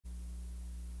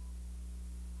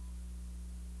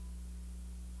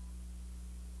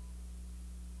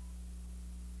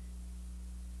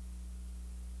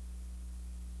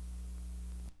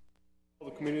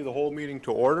Committee of the whole meeting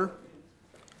to order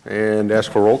and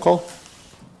ask for roll call.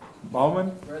 Bauman?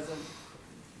 Present.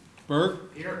 Berg?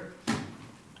 Here.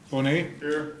 Bonet?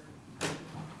 Here.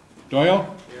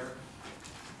 Doyle? Here.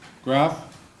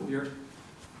 Graf? Here.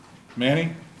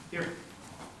 Manning? Here.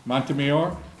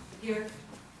 Montemayor? Here.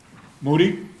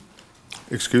 Moody?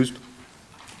 Excused.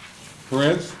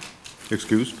 Perez?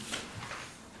 Excused.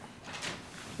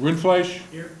 Rindfleisch?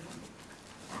 Here.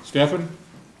 Steffen?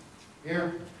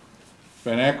 Here.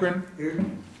 Van Akkeren? Here.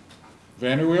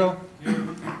 Vanderweel?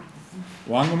 Here.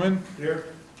 Wangelman? Here.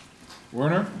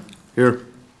 Werner? Here.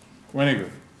 Weniger?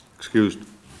 Excused.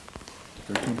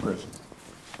 13 present.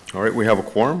 All right, we have a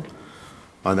quorum.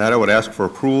 On that, I would ask for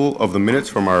approval of the minutes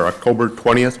from our October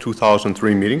 20th,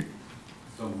 2003 meeting.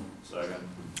 Second.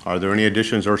 Are there any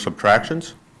additions or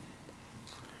subtractions?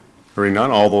 Hearing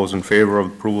none, all those in favor of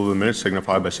approval of the minutes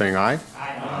signify by saying aye.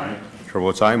 Aye. Chair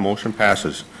votes aye, motion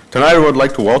passes. Tonight, I would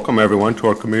like to welcome everyone to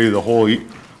our Committee of the Whole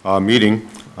meeting.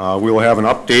 We will have an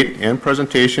update and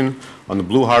presentation on the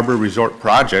Blue Harbor Resort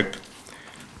project,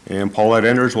 and Paulette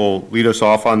Enders will lead us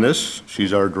off on this.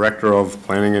 She's our Director of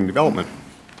Planning and Development.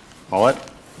 Paulette?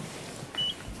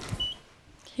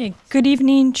 Okay, good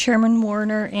evening, Chairman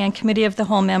Warner and Committee of the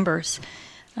Whole members.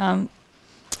 Tonight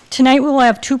we will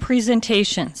have two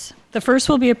presentations. The first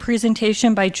will be a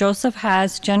presentation by Joseph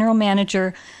Haas, General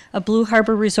Manager of Blue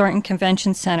Harbor Resort and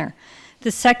Convention Center.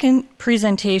 The second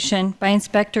presentation by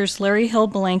Inspectors Larry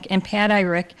Hillblink and Pat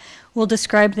Irick will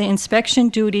describe the inspection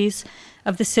duties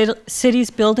of the city's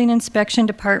Building Inspection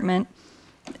Department,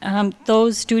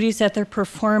 those duties that they're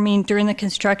performing during the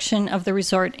construction of the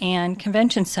Resort and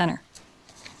Convention Center.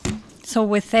 So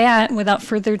with that, without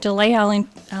further delay,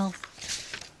 I'll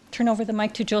turn over the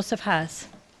mic to Joseph Haas.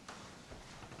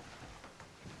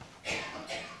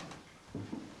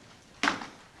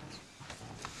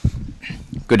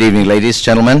 Good evening, ladies,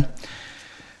 gentlemen.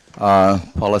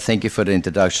 Paula, thank you for the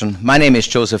introduction. My name is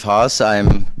Joseph Haas. I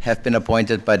have been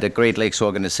appointed by the Great Lakes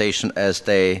Organization as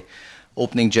the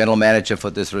opening general manager for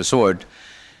this resort.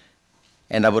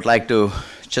 And I would like to,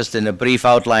 just in a brief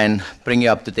outline, bring you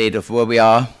up to date of where we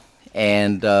are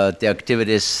and the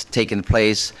activities taking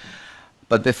place.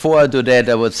 But before I do that,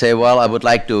 I would say, well, I would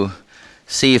like to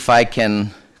see if I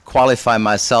can qualify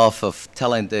myself of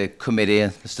telling the committee,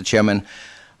 Mr. Chairman,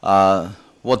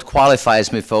 what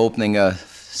qualifies me for opening a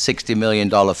 $60 million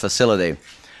facility.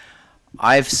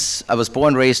 I was born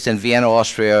and raised in Vienna,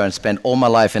 Austria, and spent all my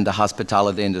life in the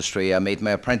hospitality industry. I made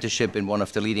my apprenticeship in one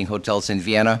of the leading hotels in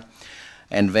Vienna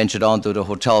and ventured on to the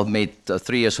hotel, made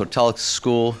 3 years hotel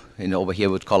school, over here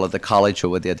we'd call it the college,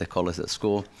 over there they call it the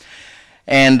school,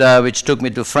 and which took me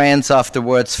to France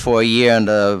afterwards for a year, and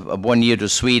 1 year to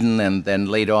Sweden, and then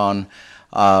later on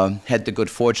had the good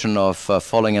fortune of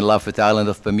falling in love with the island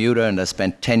of Bermuda, and I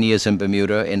spent 10 years in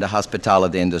Bermuda in the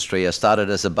hospitality industry. I started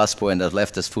as a busboy and I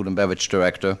left as food and beverage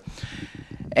director.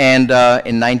 And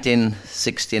in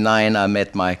 1969, I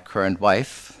met my current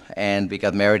wife, and we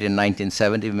got married in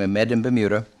 1970. We met in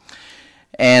Bermuda.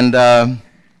 And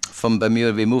from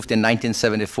Bermuda, we moved in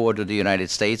 1974 to the United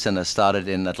States, and I started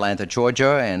in Atlanta,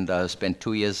 Georgia, and spent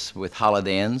 2 years with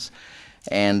Holiday Inns.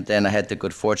 And then I had the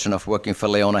good fortune of working for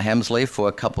Leona Hemsley for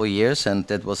a couple of years, and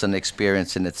that was an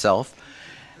experience in itself.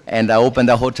 And I opened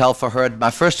a hotel for her, my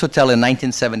first hotel in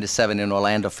 1977 in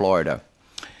Orlando, Florida.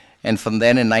 And from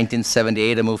then in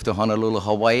 1978, I moved to Honolulu,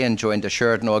 Hawaii, and joined the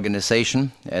Sheraton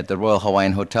organization at the Royal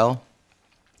Hawaiian Hotel.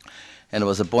 And I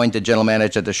was appointed general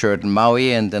manager at the Sheraton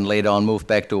Maui, and then later on moved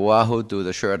back to Oahu to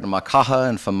the Sheraton Makaha,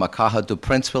 and from Makaha to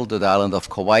Princeville to the island of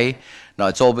Kauai. Now,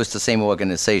 it's always the same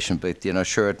organization, but,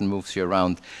 Sheraton moves you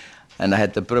around. And I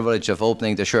had the privilege of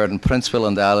opening the Sheraton Princeville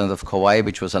on the island of Kauai,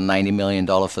 which was a $90 million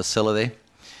facility.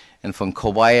 And from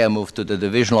Kauai, I moved to the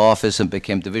divisional office and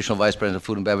became divisional vice president of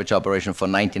food and beverage operation for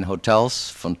 19 hotels,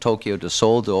 from Tokyo to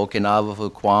Seoul to Okinawa to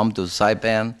Guam to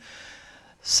Saipan,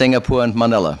 Singapore, and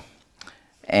Manila.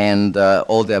 And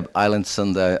all the islands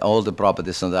and all the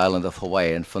properties on the island of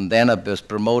Hawaii. And from then I was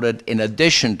promoted. In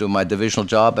addition to my divisional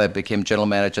job, I became general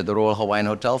manager at the Royal Hawaiian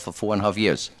Hotel for 4.5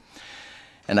 years.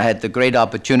 And I had the great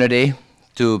opportunity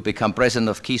to become president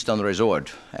of Keystone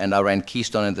Resort. And I ran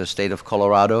Keystone in the state of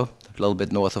Colorado, a little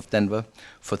bit north of Denver,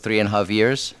 for 3.5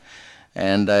 years.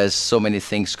 And as so many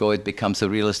things go, it becomes a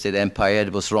real estate empire.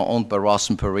 It was owned by Ross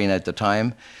and Perrine at the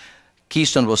time.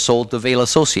 Keystone was sold to Vail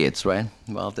Associates, right?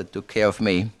 Well, that took care of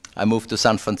me. I moved to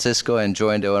San Francisco and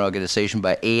joined the organization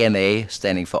by ANA,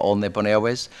 standing for All Nippon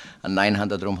Airways, a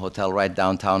 900-room hotel right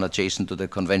downtown adjacent to the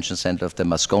convention center of the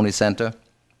Moscone Center.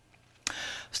 I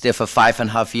was there for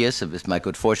 5.5 years. With my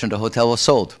good fortune, the hotel was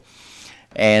sold.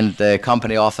 And the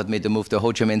company offered me to move to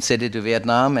Ho Chi Minh City to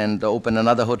Vietnam and open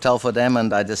another hotel for them.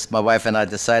 And my wife and I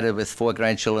decided with 4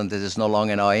 grandchildren this is no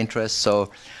longer in our interest. So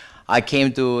I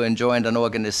came to and joined an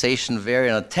organization on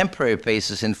a temporary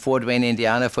basis in Fort Wayne,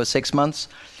 Indiana for 6 months,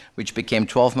 which became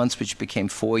 12 months, which became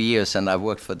 4 years. And I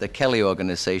worked for the Kelly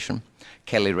organization,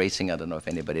 Kelly Racing. I don't know if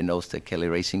anybody knows the Kelly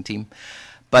Racing team.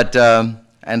 But,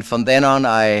 and from then on,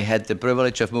 I had the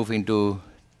privilege of moving to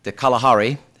the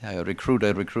Kalahari. A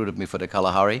recruiter recruited me for the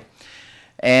Kalahari.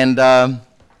 And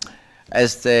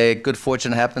as the good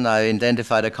fortune happened, I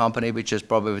identified a company which has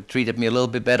probably treated me a little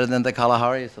bit better than the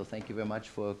Kalahari. So thank you very much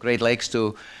for Great Lakes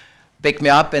to pick me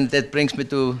up. And that brings me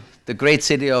to the great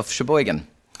city of Sheboygan.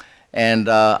 And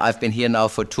I've been here now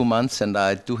for 2 months, and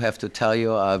I do have to tell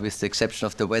you, with the exception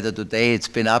of the weather today, it's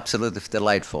been absolutely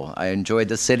delightful. I enjoyed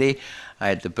the city. I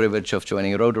had the privilege of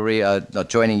joining Rotary, not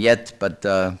joining yet, but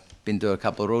been to a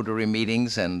couple of Rotary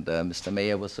meetings, and Mr.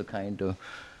 Mayor was so kind to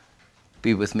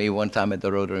be with me one time at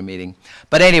the Rotary meeting.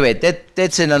 But anyway,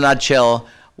 that's in a nutshell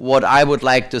what I would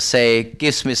like to say.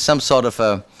 Gives me some sort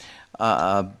of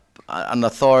an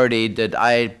authority that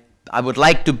I would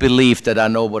like to believe that I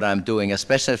know what I'm doing,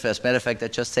 especially if, as a matter of fact, I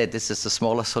just said this is the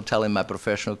smallest hotel in my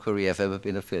professional career I've ever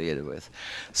been affiliated with.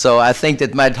 So I think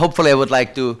that hopefully I would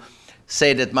like to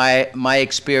say that my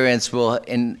experience will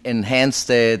enhance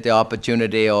the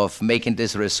opportunity of making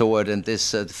this resort and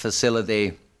this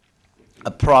facility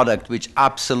a product which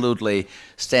absolutely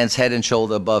stands head and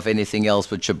shoulder above anything else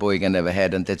which Sheboygan ever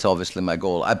had, and that's obviously my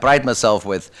goal. I pride myself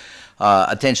with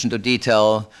attention to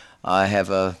detail. I have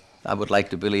I would like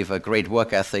to believe, a great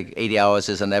work ethic. 80 hours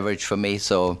is an average for me.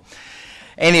 So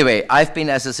anyway, I've been,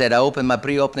 as I said, I opened my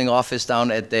pre-opening office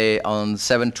down on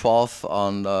 712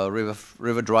 on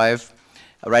River Drive,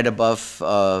 right above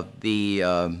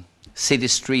the City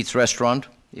Streets restaurant.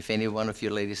 If any one of you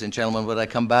ladies and gentlemen would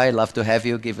come by, I'd love to have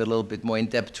you, give a little bit more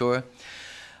in-depth tour.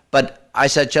 But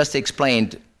as I just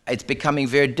explained, it's becoming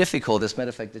very difficult. As a matter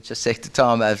of fact, I just said to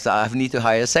Tom, I need to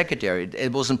hire a secretary.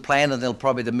 It wasn't planned until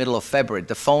probably the middle of February.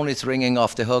 The phone is ringing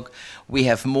off the hook. We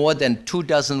have more than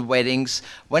 24 weddings.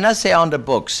 When I say on the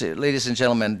books, ladies and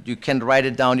gentlemen, you can write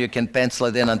it down, you can pencil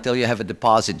it in until you have a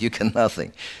deposit. You can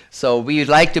nothing. So we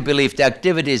like to believe the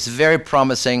activity is very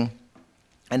promising.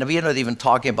 And we are not even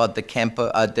talking about the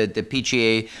the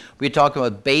PGA. We're talking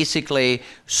about basically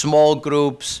small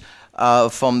groups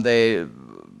from the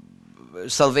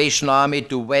Salvation Army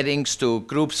to weddings to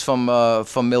groups from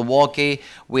Milwaukee.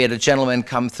 We had a gentleman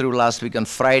come through last week on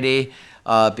Friday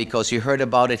because you heard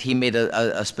about it. He made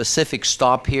a specific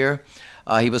stop here.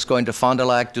 He was going to Fond du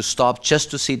Lac to stop just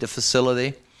to see the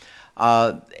facility.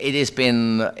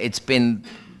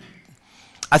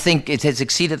 I think it has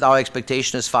exceeded our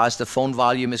expectation as far as the phone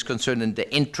volume is concerned and the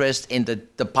interest in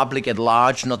the public at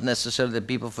large, not necessarily the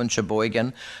people from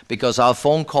Sheboygan, because our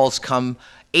phone calls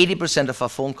 80% of our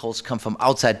phone calls come from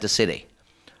outside the city.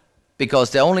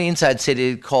 Because the only inside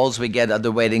city calls we get are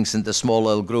the weddings and the small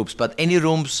little groups. But any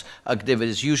rooms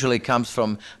activities usually comes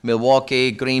from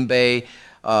Milwaukee, Green Bay,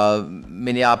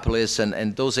 Minneapolis,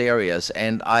 and those areas.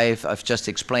 And I've just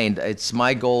explained, it's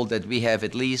my goal that we have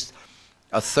at least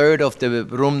a third of the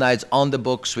room nights on the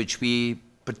books which we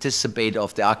participate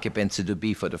of the occupancy to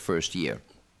be for the first year.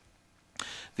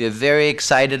 We are very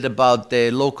excited about the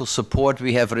local support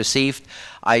we have received.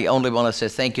 I only want to say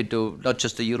thank you to not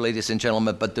just to you ladies and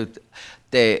gentlemen, but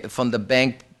to from the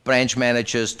bank branch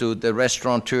managers to the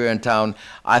restaurateur in town.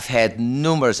 I've had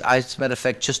numerous, as a matter of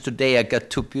fact, just today I got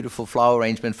 2 beautiful flower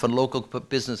arrangements from local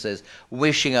businesses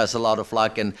wishing us a lot of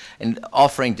luck and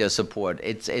offering their support.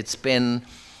 It's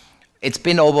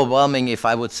been overwhelming, if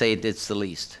I would say it's the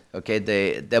least. Okay,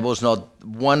 there was not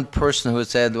one person who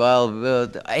said,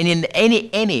 well,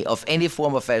 any of any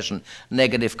form of fashion,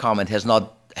 negative comment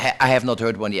I have not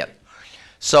heard one yet.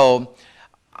 So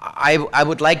I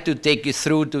would like to take you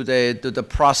through to the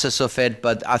process of it,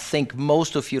 but I think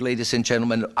most of you, ladies and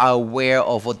gentlemen, are aware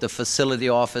of what the facility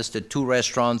offers, the 2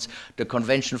 restaurants, the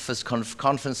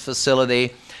conference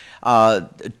facility,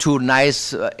 2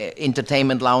 nice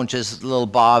entertainment lounges, little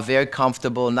bar, very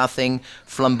comfortable, nothing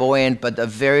flamboyant, but a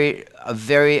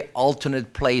very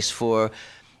alternate place for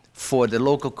the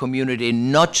local community,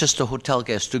 not just the hotel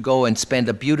guests, to go and spend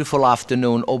a beautiful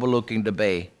afternoon overlooking the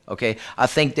bay. Okay, I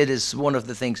think that is one of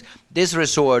the things. This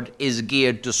resort is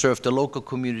geared to serve the local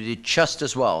community just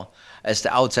as well as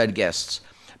the outside guests.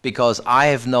 Because I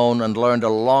have known and learned a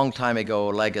long time ago,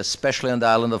 like especially on the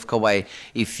island of Kauai,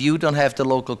 if you don't have the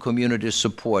local community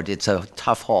support, it's a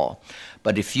tough haul.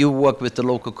 But if you work with the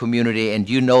local community and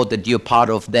you know that you're part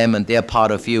of them and they're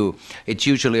part of you, it's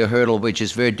usually a hurdle which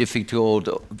is very difficult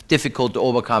to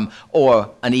overcome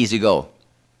or an easy go.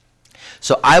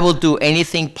 So I will do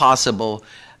anything possible,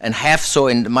 and have so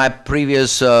in my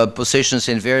previous positions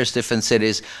in various different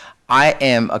cities. I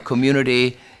am a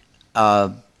community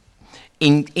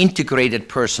integrated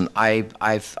person.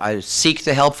 I seek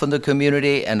the help from the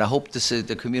community, and I hope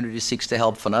the community seeks the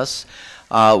help from us.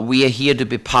 We are here to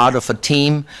be part of a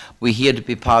team. We're here to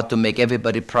be part to make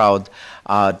everybody proud.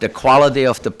 The quality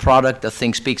of the product, I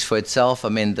think, speaks for itself. I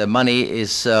mean, the money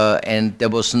is, and there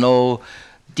was no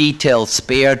detail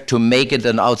spared to make it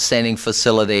an outstanding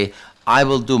facility. I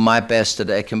will do my best that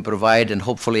I can provide and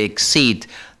hopefully exceed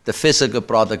the physical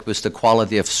product with the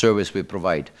quality of service we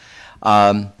provide.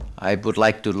 I would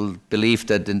like to believe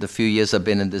that in the few years I've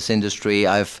been in this industry,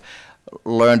 I've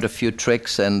learned a few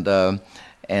tricks,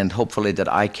 and hopefully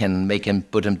that I can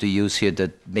put them to use here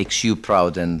that makes you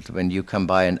proud and when you come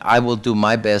by. And I will do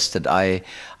my best that I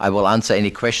will answer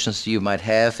any questions you might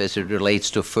have as it relates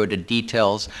to further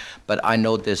details. But I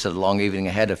know there's a long evening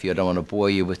ahead of you. I don't want to bore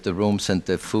you with the rooms and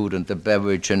the food and the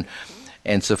beverage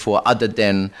and so forth, other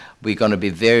than we're going to be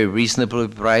very reasonably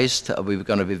priced. We're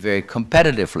going to be very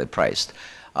competitively priced.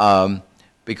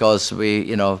 Because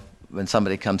when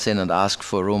somebody comes in and asks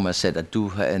for a room, I said, I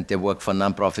do, and they work for a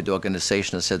nonprofit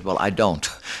organization. I said, well, I don't.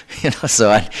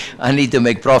 So I need to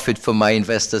make profit for my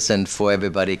investors and for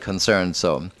everybody concerned.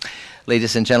 So,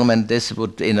 ladies and gentlemen, this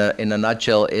would, in a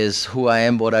nutshell, is who I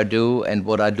am, what I do, and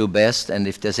what I do best. And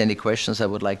if there's any questions, I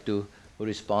would like to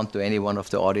respond to any one of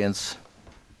the audience.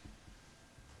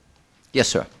 Yes,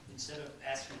 sir. Instead of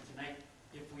asking tonight,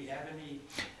 if we have any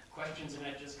questions, and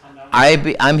I just come down.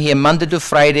 I'm here Monday to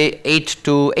Friday, 8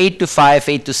 to 5,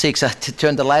 8 to 6. I had to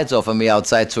turn the lights off on me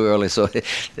outside too early, so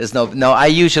there's no. I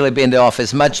usually be in the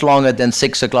office much longer than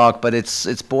 6 o'clock, but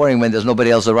it's boring when there's nobody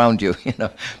else around you,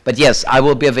 But yes, I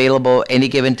will be available any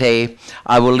given day.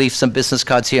 I will leave some business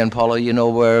cards here, and Paula, you know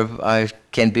where I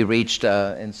can be reached,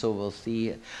 and so we'll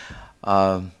see.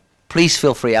 Please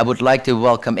feel free. I would like to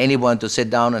welcome anyone to sit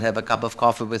down and have a cup of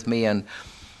coffee with me and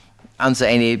answer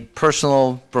any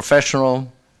personal, professional,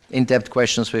 in-depth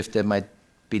questions if they might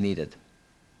be needed.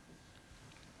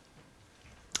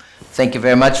 Thank you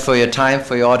very much for your time,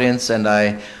 for your audience, and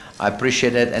I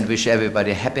appreciate it and wish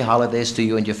everybody happy holidays to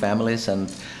you and your families, and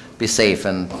be safe,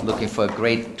 and looking for a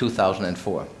great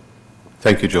 2004.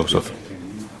 Thank you, Joseph.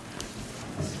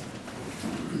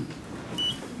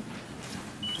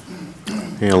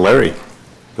 And Larry,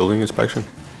 building inspection.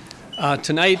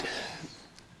 Tonight,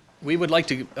 we would like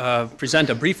to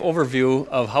present a brief overview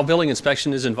of how building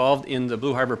inspection is involved in the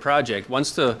Blue Harbor project.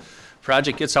 Once the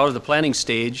project gets out of the planning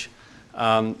stage,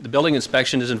 the building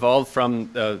inspection is involved from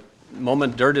the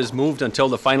moment dirt is moved until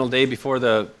the final day before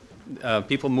the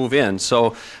people move in.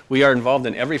 So we are involved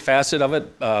in every facet of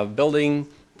it, building,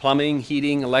 plumbing,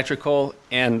 heating, electrical,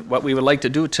 and what we would like to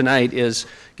do tonight is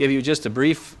give you just a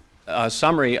brief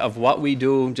summary of what we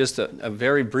do, just a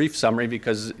very brief summary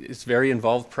because it's a very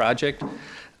involved project.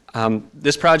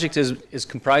 This project is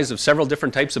comprised of several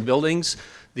different types of buildings.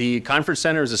 The conference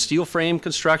center is a steel frame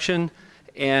construction,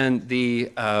 and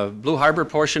the Blue Harbor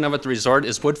portion of it, the resort,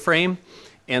 is wood frame,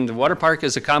 and the water park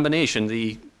is a combination.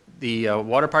 The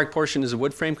water park portion is a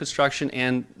wood frame construction,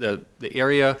 and the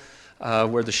area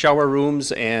where the shower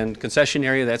rooms and concession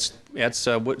area, that's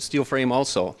wood steel frame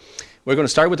also. We're going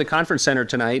to start with the conference center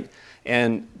tonight,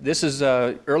 and this is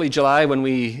early July when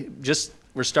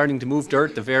we're starting to move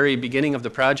dirt, the very beginning of the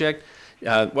project.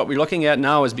 What we're looking at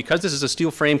now is, because this is a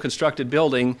steel frame constructed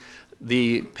building,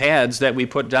 the pads that we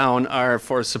put down are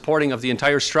for supporting of the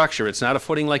entire structure. It's not a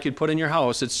footing like you'd put in your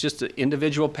house, it's just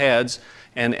individual pads,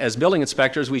 and as building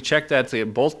inspectors we check that the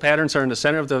bolt patterns are in the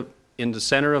center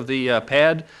of the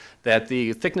pad, that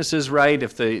the thickness is right,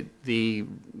 if the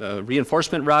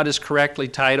reinforcement rod is correctly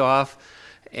tied off,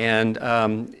 and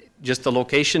just the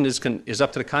location is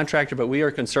up to the contractor, but we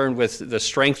are concerned with the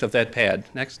strength of that pad.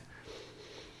 Next.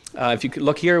 If you could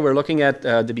look here, we're looking at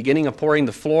the beginning of pouring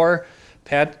the floor.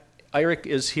 Pat Eyrich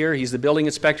is here. He's the building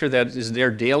inspector that is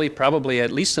there daily, probably at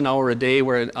least an hour a day.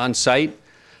 We're on site.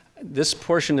 This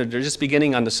portion, they're just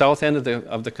beginning on the south end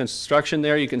of the construction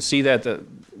there. You can see that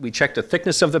we check the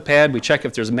thickness of the pad. We check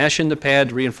if there's mesh in the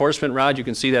pad, reinforcement rod. You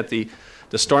can see that the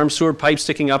storm sewer pipe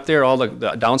sticking up there, all the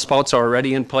downspouts are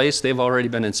already in place. They've already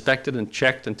been inspected and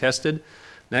checked and tested.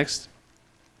 Next.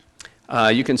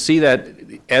 You can see that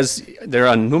as they're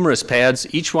on numerous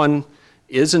pads, each one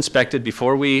is inspected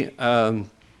before before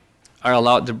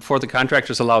the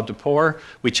contractor is allowed to pour.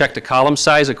 We check the column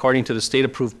size according to the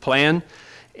state-approved plan.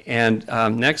 And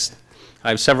next, I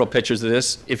have several pictures of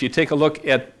this. If you take a look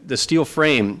at the steel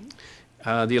frame,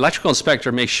 the electrical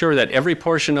inspector makes sure that every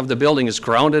portion of the building is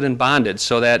grounded and bonded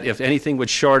so that if anything would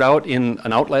short out in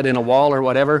an outlet in a wall or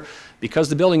whatever, because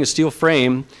the building is steel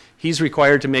frame, he's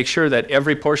required to make sure that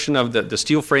every portion of the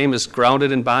steel frame is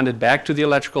grounded and bonded back to the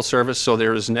electrical service so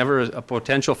there is never a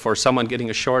potential for someone getting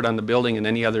a short on the building in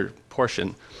any other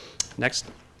portion. Next.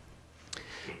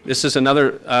 This is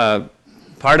another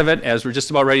part of it as we're just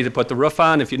about ready to put the roof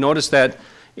on. If you notice that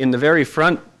in the very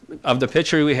front of the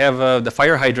picture we have the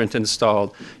fire hydrant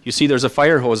installed. You see there's a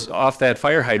fire hose off that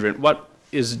fire hydrant. What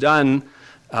is done,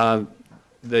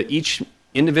 each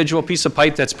individual piece of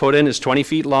pipe that's put in is 20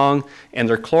 feet long, and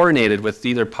they're chlorinated with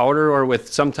either powder or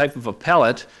with some type of a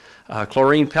pellet,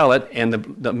 chlorine pellet, and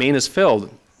the main is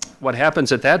filled. What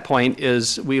happens at that point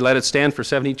is we let it stand for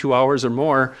 72 hours or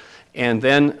more, and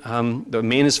then the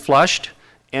main is flushed,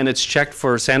 and it's checked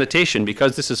for sanitation.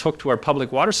 Because this is hooked to our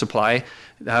public water supply,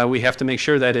 we have to make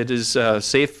sure that it is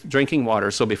safe drinking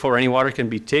water. So before any water can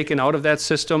be taken out of that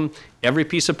system, every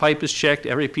piece of pipe is checked,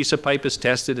 every piece of pipe is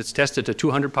tested. It's tested to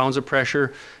 200 pounds of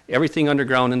pressure. Everything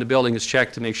underground in the building is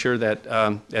checked to make sure that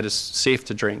that is safe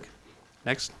to drink.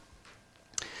 Next.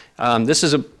 This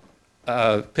is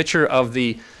a picture of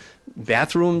the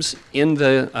bathrooms in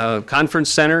the conference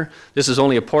center. This is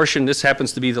only a portion. This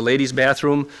happens to be the ladies'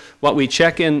 bathroom. What we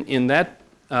check in that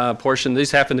portion,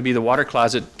 these happen to be the water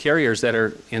closet carriers that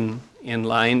are in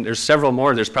line. There's several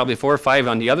more. There's probably 4 or 5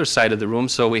 on the other side of the room,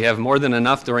 so we have more than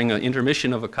enough during an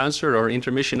intermission of a concert or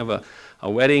intermission of a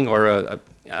wedding or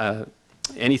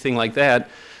anything like that.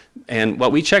 And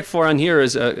what we check for on here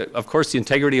is, of course, the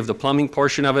integrity of the plumbing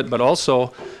portion of it, but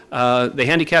also the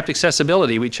handicapped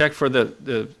accessibility. We check for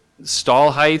the stall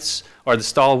heights or the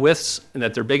stall widths and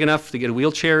that they're big enough to get a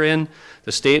wheelchair in.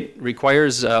 The state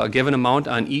requires a given amount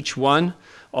on each one.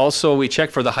 Also, we check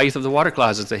for the height of the water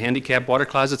closets. The handicapped water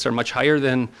closets are much higher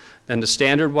than the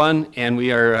standard one, and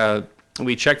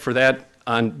we check for that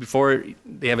before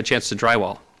they have a chance to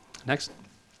drywall. Next.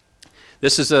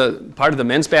 This is a part of the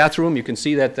men's bathroom. You can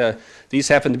see that these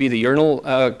happen to be the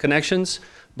urinal connections,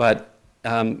 but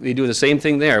we do the same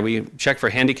thing there. We check for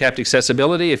handicapped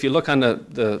accessibility. If you look on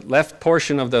the left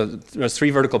portion of there's 3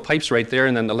 vertical pipes right there,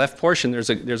 and then the left portion, there's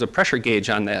a pressure gauge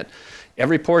on that.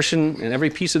 Every portion and every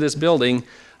piece of this building,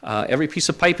 every piece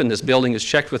of pipe in this building is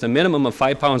checked with a minimum of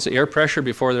 5 pounds of air pressure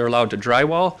before they're allowed to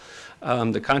drywall.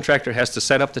 The contractor has to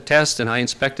set up the test, and I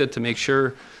inspect it to make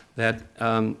sure that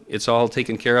it's all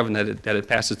taken care of and that it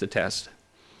passes the test.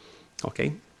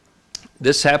 Okay.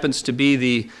 This happens to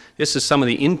be this is some of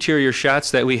the interior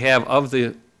shots that we have of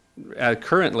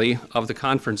currently of the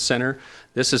conference center.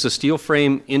 This is a steel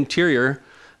frame interior.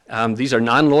 These are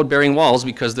non-load bearing walls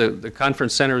because the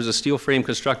conference center is a steel frame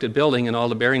constructed building and all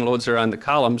the bearing loads are on the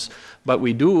columns. But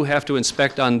we do have to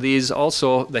inspect on these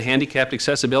also the handicapped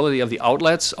accessibility of the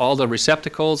outlets. All the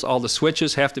receptacles, all the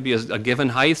switches have to be a given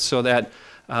height so that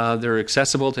they're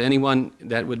accessible to anyone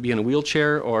that would be in a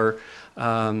wheelchair or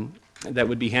that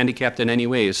would be handicapped in any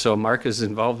way. So Mark is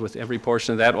involved with every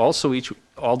portion of that. Also,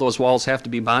 all those walls have to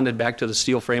be bonded back to the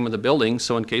steel frame of the building,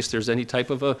 so in case there's any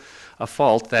type of a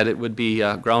fault, that it would be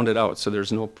grounded out, so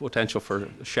there's no potential for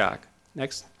shock.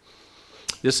 Next.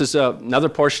 This is another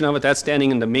portion of it. That's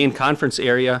standing in the main conference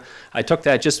area. I took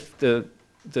that just to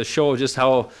show just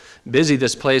how busy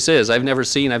this place is. I've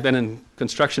been in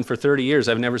construction for 30 years.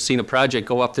 I've never seen a project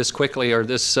go up this quickly or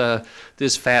this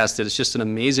fast. It's just an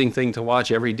amazing thing to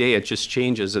watch every day. It just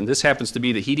changes. And this happens to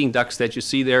be the heating ducts that you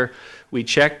see there. We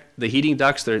check the heating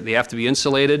ducts. They have to be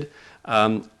insulated.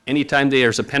 Anytime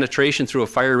there's a penetration through a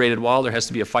fire-rated wall, there has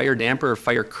to be a fire damper or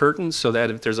fire curtain so that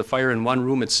if there's a fire in one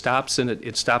room, it stops, and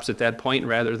it stops at that point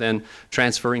rather than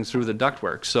transferring through the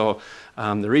ductwork. So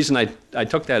the reason I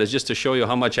took that is just to show you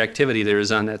how much activity there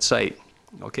is on that site.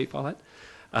 Okay, Paulette?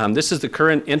 This is the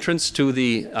current entrance to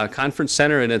the conference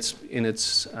center, and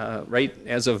it's right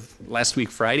as of last week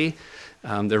Friday.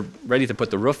 They're ready to put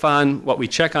the roof on. What we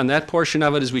check on that portion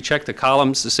of it is we check the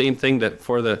columns, the same thing that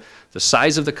for the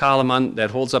size of the column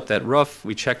that holds up that roof.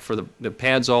 We check for the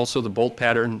pads also, the bolt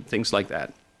pattern, things like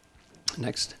that.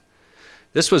 Next.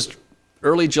 This was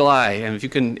early July, and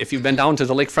if you've been down to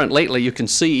the lakefront lately, you can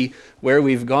see where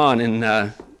we've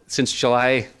gone since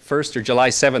July 1st or July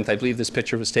 7th, I believe this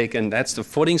picture was taken. That's the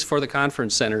footings for the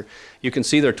conference center. You can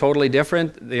see they're totally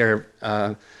different. They're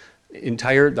the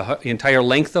entire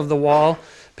length of the wall.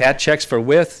 Pat checks for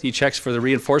width. He checks for the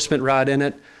reinforcement rod in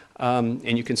it.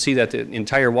 And you can see that the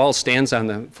entire wall stands on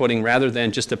the footing rather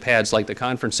than just the pads like the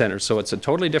conference center. So it's a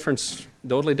totally different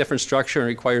structure and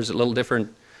requires a little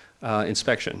different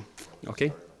inspection.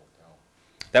 Okay?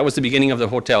 That was the beginning of the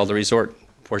hotel, the resort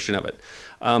portion of it.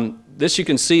 This you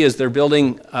can see is they're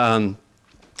building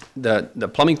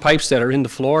The plumbing pipes that are in the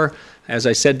floor, as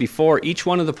I said before, each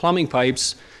one of the plumbing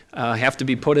pipes have to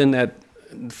be put in that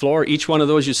floor. Each one of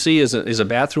those you see is a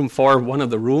bathroom for one of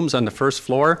the rooms on the first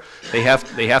floor. They have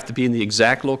to be in the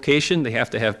exact location. They have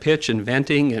to have pitch and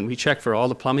venting, and we check for all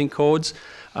the plumbing codes.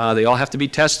 They all have to be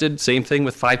tested. Same thing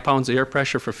with 5 pounds of air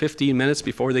pressure for 15 minutes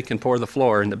before they can pour the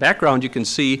floor. In the background, you can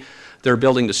see they're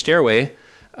building the stairway.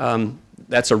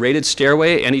 That's a rated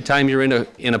stairway. Anytime you're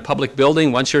in a public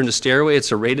building, once you're in the stairway,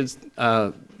 it's a rated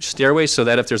stairway, so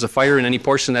that if there's a fire in any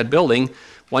portion of that building,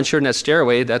 once you're in that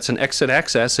stairway, that's an exit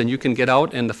access, and you can get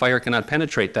out and the fire cannot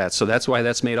penetrate that. So that's why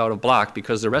that's made out of block,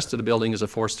 because the rest of the building is a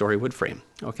 4-story wood frame.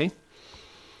 Okay?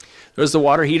 There's the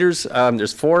water heaters.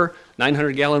 There's 4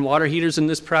 900-gallon water heaters in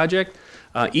this project.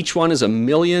 Each one is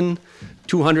 1,200,000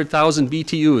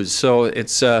 BTUs. So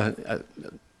it's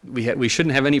we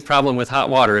shouldn't have any problem with hot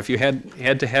water. If you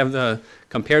had to have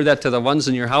compare that to the ones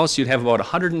in your house, you'd have about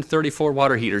 134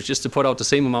 water heaters just to put out the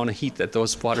same amount of heat that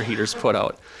those water heaters put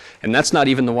out. And that's not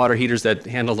even the water heaters that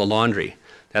handle the laundry.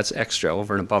 That's extra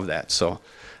over and above that. So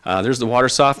there's the water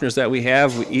softeners that we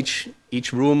have.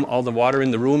 Each room, all the water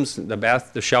in the rooms, the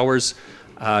bath, the showers,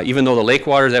 even though the lake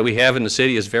water that we have in the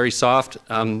city is very soft,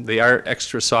 they are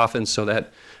extra softened so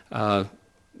that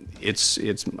it's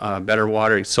better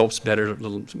water. It soaps better, a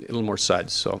little more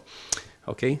suds. So,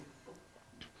 okay.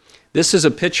 This is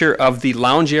a picture of the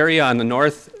lounge area on the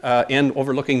north end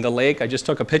overlooking the lake. I just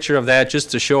took a picture of that just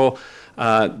to show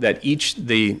that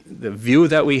the view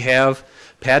that we have.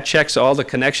 Pat checks all the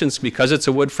connections because it's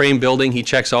a wood frame building. He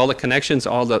checks all the connections,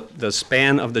 all the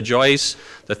span of the joists,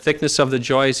 the thickness of the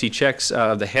joists. He checks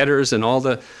the headers and all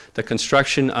the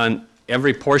construction on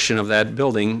every portion of that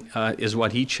building is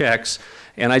what he checks.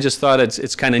 And I just thought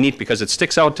it's kind of neat because it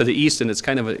sticks out to the east, and it's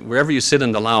kind of wherever you sit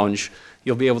in the lounge,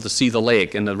 you'll be able to see the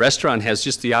lake. And the restaurant has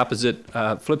just the opposite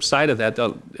flip side of that.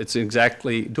 It's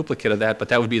exactly duplicate of that, but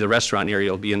that would be the restaurant area.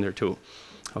 It'll be in there too.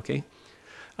 Okay.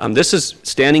 This is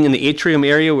standing in the atrium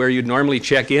area where you'd normally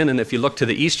check in, and if you look to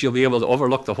the east, you'll be able to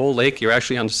overlook the whole lake. You're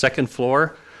actually on the 2nd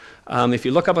floor. If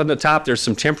you look up on the top, there's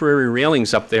some temporary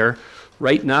railings up there.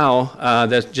 Right now,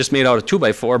 that's just made out of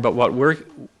 2x4, but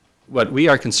what we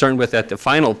are concerned with at the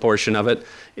final portion of it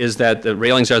is that the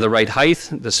railings are the right height,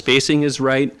 the spacing is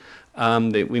right.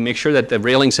 We make sure that the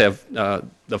railings have,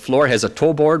 the floor has a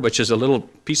toe board, which is a little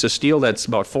piece of steel that's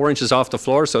about 4 inches off the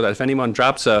floor, so that if anyone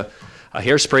drops a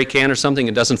hairspray can or something,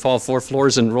 it doesn't fall 4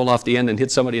 floors and roll off the end and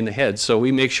hit somebody in the head. So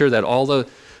we make sure that all the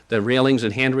railings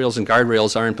and handrails and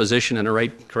guardrails are in position and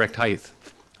the correct height.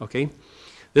 Okay?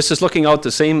 This is looking out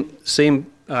the same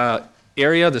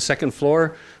area, the 2nd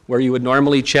floor, where you would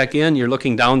normally check in. You're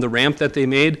looking down the ramp that they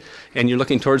made, and you're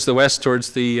looking towards the west,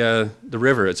 towards the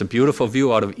river. It's a beautiful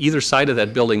view out of either side of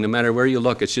that building. No matter where you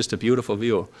look, it's just a beautiful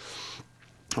view.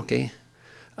 Okay.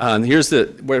 Here's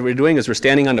what we're doing is we're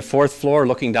standing on the 4th floor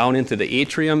looking down into the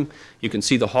atrium. You can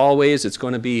see the hallways. It's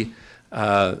going to be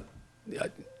the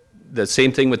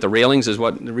same thing with the railings.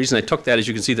 The reason I took that is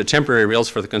you can see the temporary rails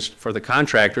for the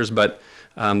contractors, but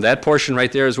that portion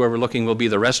right there is where we're looking will be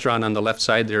the restaurant on the left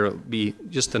side. There will be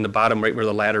just in the bottom right where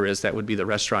the ladder is, that would be the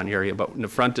restaurant area, but in the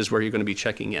front is where you're going to be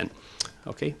checking in.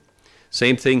 Okay?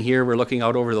 Same thing here. We're looking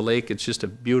out over the lake. It's just a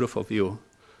beautiful view.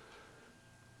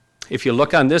 If you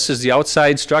look on this is the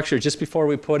outside structure just before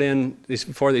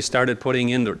before they started putting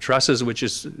in the trusses,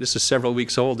 this is several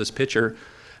weeks old, this picture.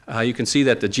 You can see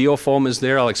that the geofoam is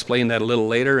there. I'll explain that a little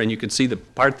later, and you can see the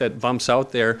part that bumps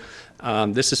out there.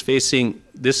 This is facing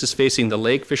the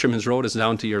lake. Fisherman's Road is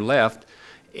down to your left,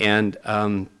 and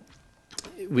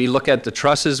we look at the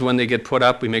trusses when they get put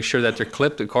up. We make sure that they're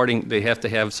clipped they have to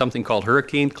have something called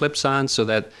hurricane clips on, so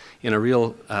that in a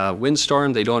real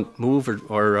windstorm they don't move,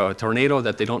 or a tornado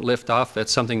that they don't lift off.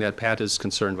 That's something that Pat is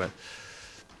concerned with.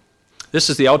 This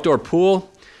is the outdoor pool.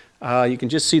 You can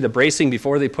just see the bracing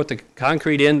before they put the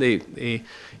concrete in.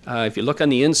 If you look on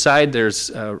the inside, there's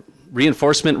a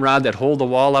reinforcement rod that hold the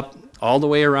wall up all the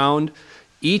way around.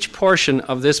 Each portion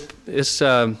of this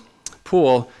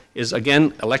pool is,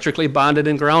 again, electrically bonded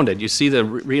and grounded. You see the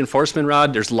reinforcement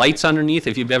rod. There's lights underneath.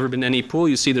 If you've ever been in any pool,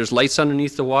 you see there's lights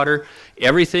underneath the water.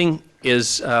 Everything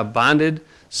is bonded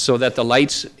so that the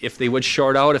lights, if they would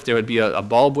short out, if there would be a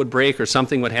bulb would break or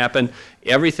something would happen,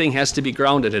 everything has to be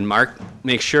grounded. And Mark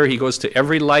makes sure he goes to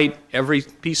every light, every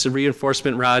piece of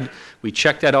reinforcement rod. We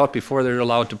check that out before they're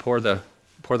allowed to pour the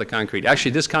concrete.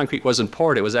 Actually, this concrete wasn't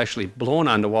poured. It was actually blown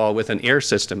on the wall with an air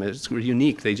system. It's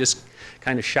unique. They just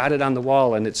kind of shot it on the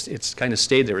wall, and it's kind of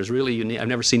stayed there. It's really unique. I've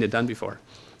never seen it done before.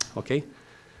 Okay.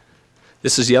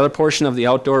 This is the other portion of the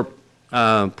outdoor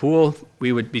pool.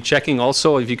 We would be checking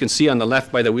also, if you can see on the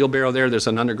left by the wheelbarrow there's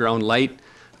an underground light.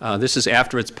 This is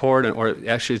after it's poured, or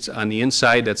actually it's on the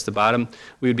inside, that's the bottom.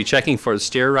 We would be checking for the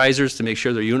stair risers to make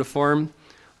sure they're uniform.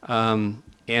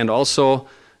 And also,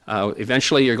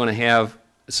 eventually you're going to have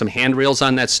some handrails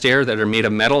on that stair that are made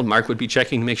of metal. Mark would be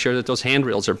checking to make sure that those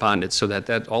handrails are bonded so that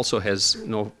that also has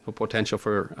no potential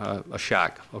for a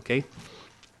shock, okay?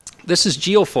 This is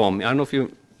geofoam. I don't know if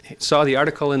you saw the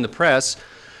article in the press.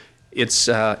 It's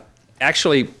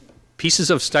actually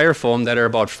pieces of styrofoam that are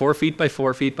about 4 feet by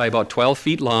 4 feet by about 12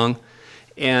 feet long,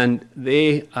 and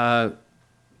they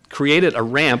created a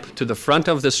ramp to the front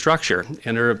of the structure,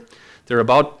 and they're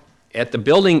about, at the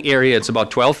building area, it's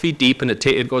about 12 feet deep, and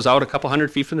it goes out a couple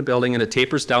hundred feet from the building, and it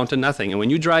tapers down to nothing. And when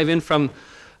you drive in from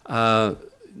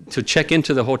to check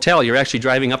into the hotel, you're actually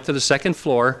driving up to the second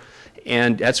floor,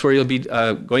 and that's where you'll be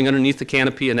going underneath the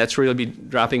canopy, and that's where you'll be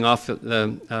dropping off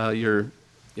your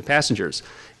passengers.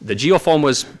 The geofoam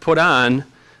was put on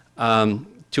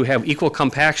to have equal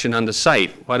compaction on the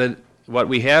site. What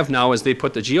we have now is they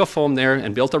put the geofoam there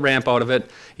and built a ramp out of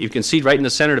it. You can see right in the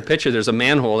center of the picture there's a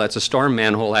manhole. That's a storm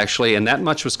manhole actually, and that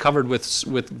much was covered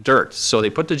with dirt. So they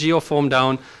put the geofoam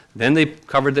down, then they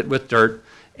covered it with dirt,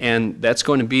 and that's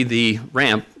going to be the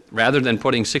ramp. Rather than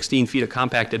putting 16 feet of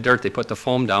compacted dirt, they put the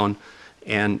foam down,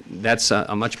 and that's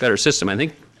a much better system.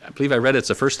 I believe I read it's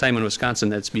the first time in Wisconsin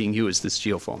that's being used, this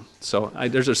geofoam. So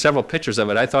there's several pictures of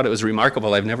it. I thought it was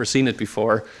remarkable. I've never seen it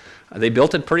before. They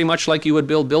built it pretty much like you would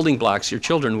build building blocks, your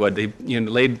children would. They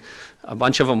laid a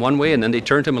bunch of them one way, and then they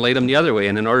turned them and laid them the other way.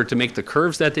 And in order to make the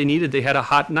curves that they needed, they had a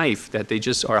hot knife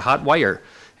or a hot wire,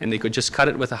 and they could just cut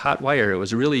it with a hot wire. It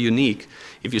was really unique.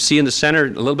 If you see in the center, a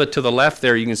little bit to the left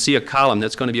there, you can see a column.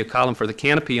 That's going to be a column for the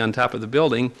canopy on top of the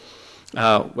building.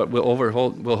 Will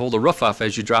hold the roof off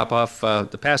as you drop off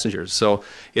the passengers. So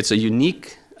it's a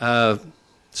unique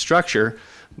structure,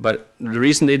 but the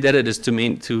reason they did it is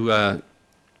to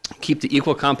keep the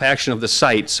equal compaction of the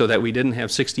site so that we didn't have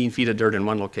 16 feet of dirt in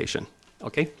one location.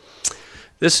 Okay?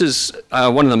 This is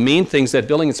one of the main things that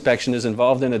building inspection is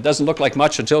involved in. It doesn't look like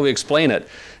much until we explain it.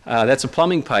 That's a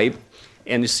plumbing pipe,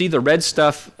 and you see the red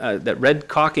stuff, that red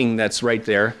caulking that's right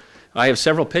there. I have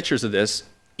several pictures of this.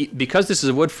 Because this is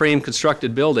a wood frame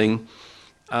constructed building,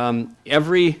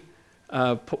 every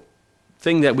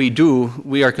thing that we do,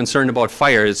 we are concerned about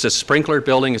fire. It's a sprinkler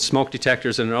building, it's smoke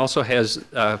detectors, and it also has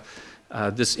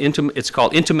it's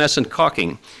called intumescent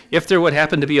caulking. If there would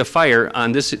happen to be a fire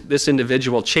on this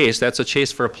individual chase, that's a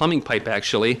chase for a plumbing pipe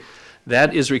actually,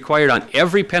 that is required on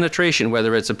every penetration,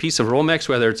 whether it's a piece of Romex,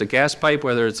 whether it's a gas pipe,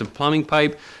 whether it's a plumbing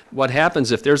pipe. What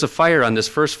happens if there's a fire on this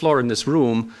first floor in this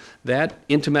room, that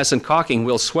intumescent caulking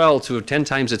will swell to 10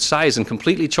 times its size and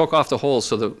completely choke off the hole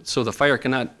so the fire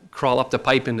cannot crawl up the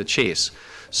pipe in the chase.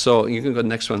 So you can go to the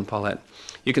next one, Paulette.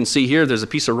 You can see here there's a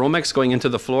piece of Romex going into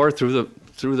the floor through the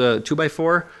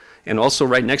 2x4, and also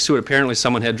right next to it apparently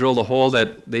someone had drilled a hole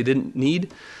that they didn't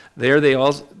need.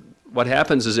 What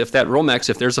happens is if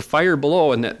there's a fire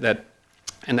below and that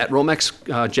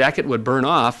Romex jacket would burn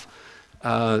off,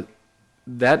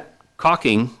 that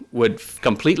caulking would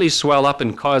completely swell up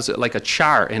and cause like a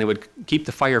char, and it would keep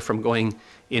the fire from going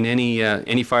in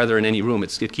any farther in any room.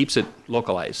 It keeps it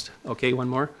localized. Okay, one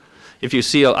more. If you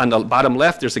see on the bottom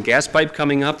left, there's a gas pipe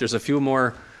coming up. There's a few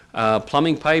more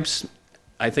plumbing pipes.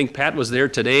 I think Pat was there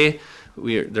today.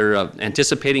 They're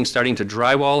anticipating starting to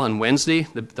drywall on Wednesday,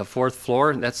 the fourth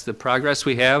floor. That's the progress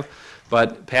we have.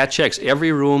 But Pat checks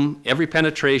every room, every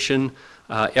penetration,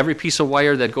 every piece of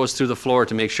wire that goes through the floor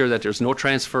to make sure that there's no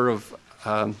transfer of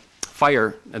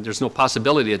fire, and there's no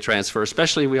possibility of transfer,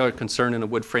 especially we are concerned in a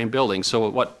wood frame building. So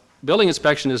what building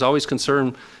inspection is always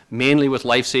concerned mainly with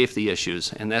life safety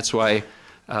issues, and that's why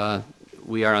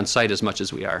we are on site as much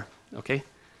as we are. Okay?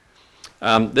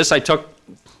 This I took,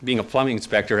 being a plumbing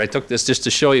inspector, I took this just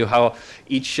to show you how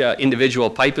each individual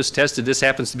pipe is tested. This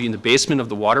happens to be in the basement of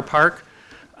the water park.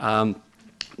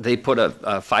 They put a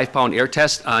 5-pound air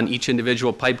test on each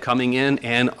individual pipe coming in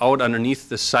and out underneath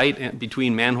the site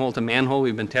between manhole to manhole.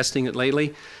 We've been testing it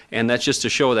lately, and that's just to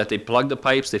show that they plug the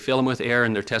pipes, they fill them with air,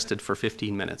 and they're tested for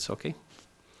 15 minutes, okay?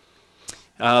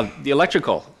 The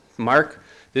electrical. Mark,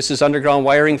 this is underground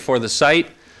wiring for the site.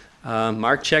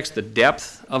 Mark checks the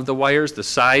depth of the wires, the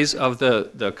size of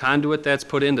the conduit that's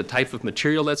put in, the type of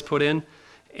material that's put in,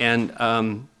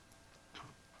 and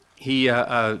he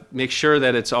makes sure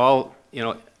that it's all,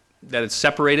 that it's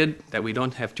separated, that we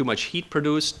don't have too much heat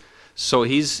produced. So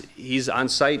he's on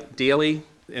site daily,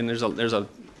 and there's a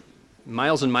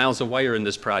miles and miles of wire in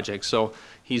this project. So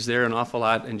he's there an awful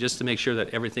lot, and just to make sure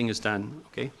that everything is done.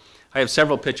 Okay. I have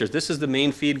several pictures. This is the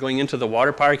main feed going into the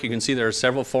water park. You can see there are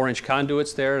several 4-inch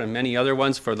conduits there, and many other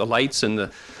ones for the lights and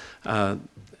the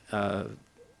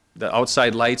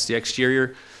outside lights, the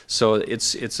exterior. So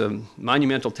it's a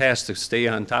monumental task to stay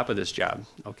on top of this job,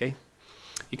 okay?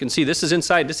 You can see this is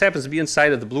inside, this happens to be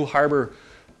inside of the Blue Harbor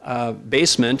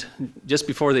basement just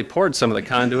before they poured some of the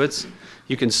conduits.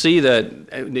 You can see that,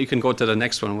 you can go to the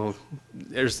next one. Well,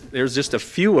 there's just a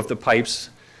few of the pipes.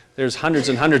 There's hundreds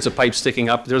and hundreds of pipes sticking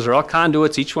up. Those are all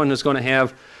conduits. Each one is going to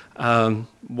have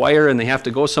wire, and they have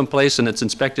to go someplace, and it's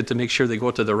inspected to make sure they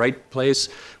go to the right place.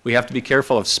 We have to be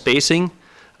careful of spacing,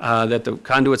 that the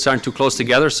conduits aren't too close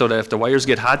together so that if the wires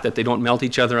get hot that they don't melt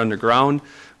each other underground.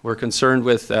 We're concerned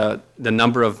with the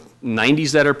number of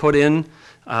 90s that are put in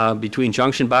between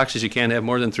junction boxes. You can't have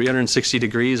more than 360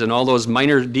 degrees, and all those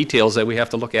minor details that we have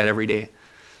to look at every day.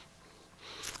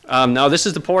 Now this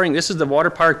is the pouring. This is the water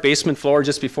park basement floor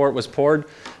just before it was poured.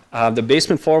 The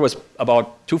basement floor was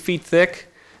about 2 feet thick.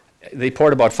 They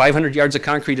poured about 500 yards of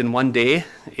concrete in one day.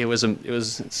 It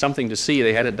was something to see.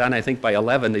 They had it done, I think, by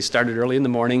 11. They started early in the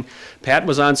morning. Pat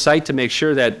was on site to make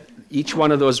sure that each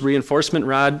one of those reinforcement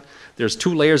rod, there's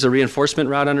 2 layers of reinforcement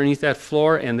rod underneath that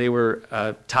floor, and they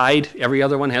were tied. Every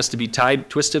other one has to be tied,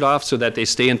 twisted off so that they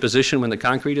stay in position when the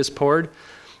concrete is poured.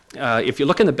 If you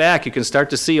look in the back, you can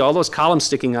start to see all those columns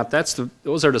sticking up.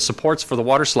 Those are the supports for the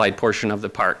water slide portion of the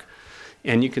park.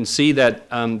 And you can see that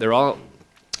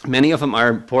many of them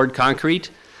are poured concrete,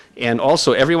 and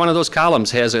also every one of those columns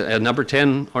has a number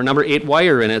 10 or number 8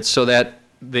 wire in it so that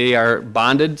they are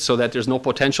bonded so that there's no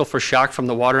potential for shock from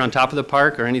the water on top of the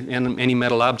park or any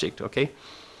metal object, okay?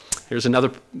 Here's another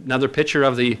picture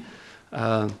of the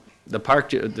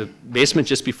park, the basement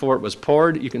just before it was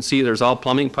poured. You can see there's all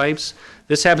plumbing pipes.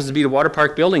 This happens to be the water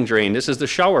park building drain. This is the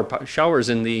showers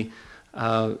in the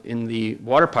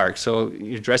water park. So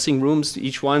your dressing rooms,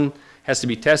 each one has to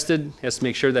be tested, has to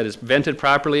make sure that it's vented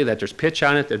properly, that there's pitch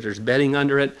on it, that there's bedding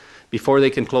under it before they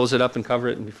can close it up and cover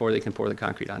it and before they can pour the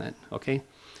concrete on it, okay?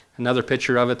 Another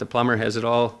picture of it, the plumber has it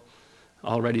all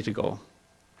ready to go.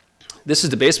 This is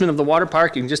the basement of the water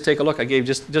park. You can just take a look. I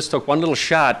just took one little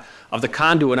shot of the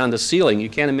conduit on the ceiling. You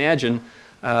can't imagine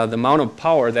the amount of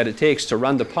power that it takes to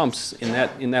run the pumps in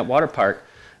that water park.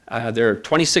 There are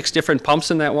 26 different pumps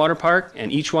in that water park,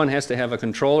 and each one has to have a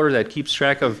controller that keeps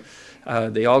track of,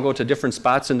 they all go to different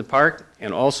spots in the park,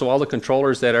 and also all the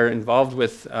controllers that are involved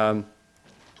with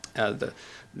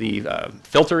the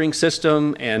filtering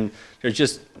system, and there's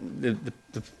just,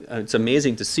 it's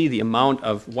amazing to see the amount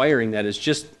of wiring that is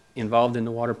just involved in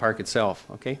the water park itself,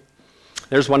 okay?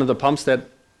 There's one of the pumps that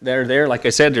are there. Like I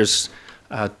said, there's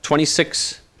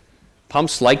 26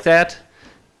 pumps like that.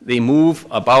 They move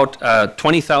about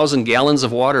 20,000 gallons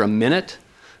of water a minute.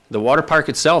 The water park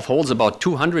itself holds about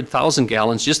 200,000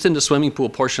 gallons. Just in the swimming pool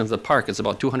portion of the park, it's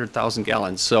about 200,000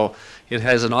 gallons. So it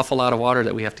has an awful lot of water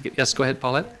that we have to get. Yes, go ahead,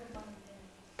 Paulette.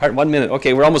 1 minute.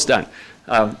 Okay, we're almost done.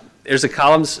 There's the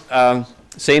columns.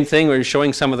 Same thing. We're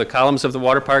showing some of the columns of the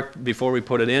water park before we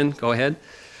put it in. Go ahead.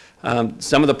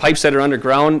 Some of the pipes that are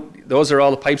underground, those are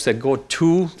all the pipes that go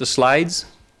to the slides.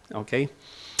 Okay.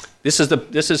 This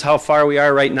is how far we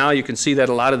are right now. You can see that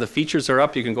a lot of the features are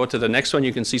up. You can go to the next one.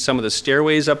 You can see some of the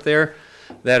stairways up there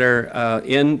that are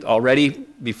in already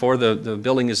before the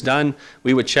building is done.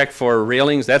 We would check for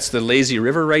railings. That's the lazy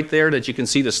river right there that you can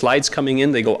see the slides coming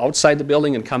in. They go outside the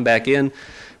building and come back in.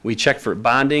 We check for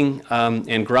bonding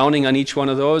and grounding on each one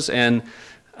of those. And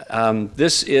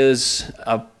this is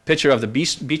a picture of the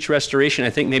beach restoration. I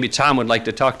think maybe Tom would like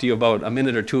to talk to you about a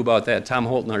minute or two about that. Tom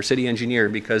Holton, our city engineer,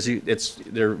 because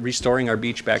they're restoring our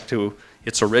beach back to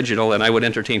its original, and I would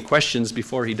entertain questions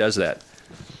before he does that.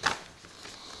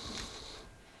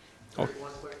 Oh,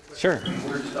 sure.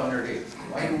 We're just on our date.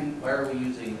 Why are we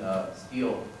using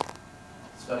steel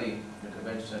study in the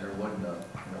convention center, wood in the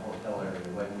hotel area?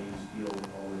 Why do we use steel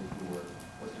always do wood?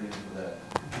 What's the reason for that?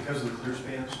 Because of the clear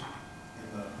spans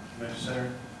in the convention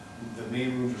center, the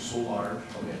main rooms are so large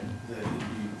that it'd be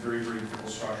very, very difficult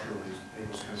structurally to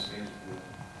make those kind of spans.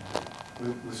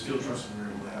 With steel truss, we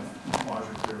were able to have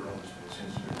larger, clear around the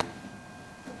space.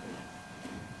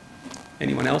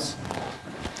 Anyone else?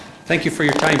 Thank you for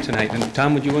your time tonight. And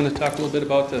Tom, would you want to talk a little bit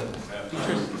about the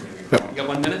features? Yep. You got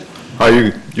 1 minute?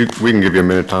 We can give you a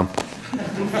minute, Tom.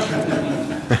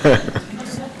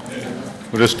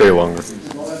 We'll just stay longer.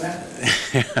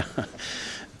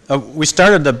 We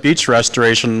started the beach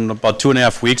restoration about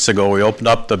 2.5 weeks ago. We opened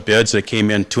up the bids. It came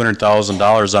in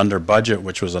 $200,000 under budget,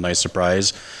 which was a nice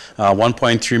surprise.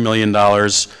 $1.3 million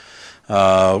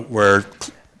were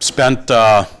spent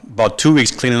about 2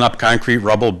 weeks cleaning up concrete,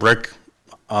 rubble, brick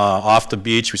off the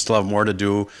beach. We still have more to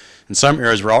do. In some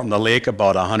areas, we're out in the lake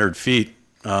about 100 feet,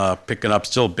 picking up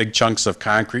still big chunks of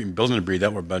concrete and building debris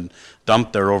that were been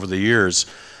dumped there over the years.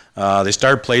 They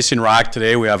started placing rock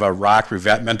today. We have a rock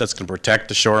revetment that's going to protect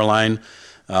the shoreline.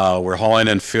 We're hauling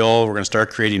in fill. We're going to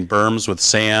start creating berms with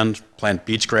sand, plant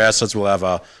beach grasses. We'll have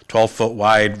a 12-foot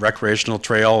wide recreational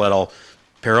trail that'll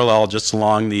parallel just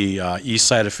along the east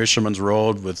side of Fisherman's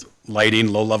Road with lighting,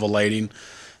 low-level lighting.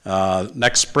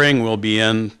 Next spring, we'll be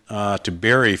in to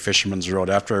bury Fisherman's Road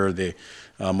after the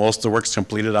most of the work's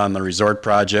completed on the resort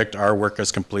project. Our work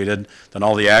is completed. Then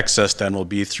all the access then will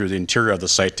be through the interior of the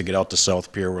site to get out to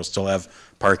South Pier. We'll still have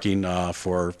parking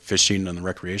for fishing and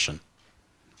recreation.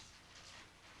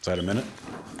 Is that a minute?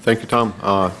 Thank you, Tom.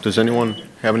 Does anyone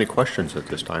have any questions at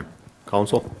this time?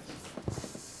 Council?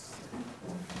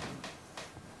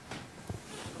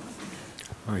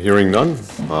 Hearing none,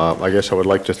 I guess I would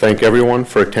like to thank everyone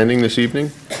for attending this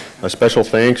evening. A special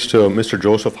thanks to Mr.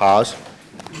 Joseph Haas.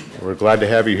 We're glad to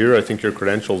have you here. I think your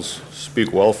credentials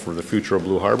speak well for the future of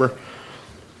Blue Harbor.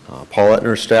 Paul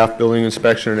Ettner, staff, building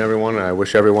inspection, and everyone, and I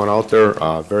wish everyone out there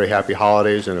very happy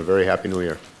holidays and a very happy new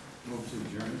year. Move to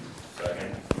adjourn.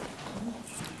 Second.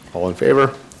 All in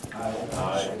favor?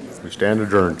 Aye. We stand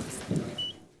adjourned.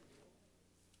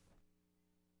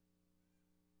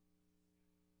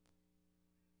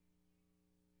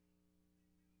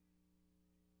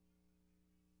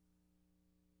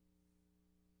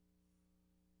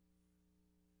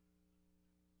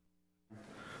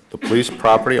 The police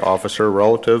property officer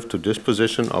relative to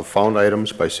disposition of found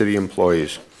items by city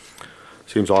employees.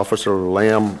 Seems Officer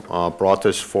Lamb brought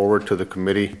this forward to the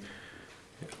committee.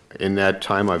 In that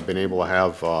time, I've been able to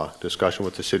have discussion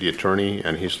with the city attorney,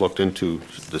 and he's looked into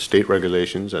the state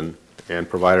regulations and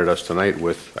provided us tonight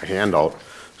with a handout.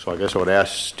 So I guess I would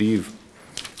ask Steve,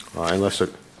 unless the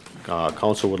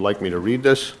council would like me to read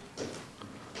this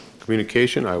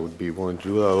communication, I would be willing to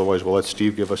do that. Otherwise, we'll let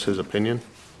Steve give us his opinion.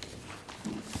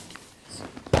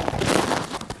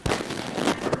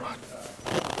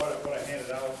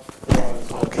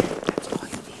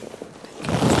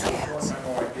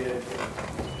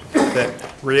 That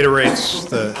reiterates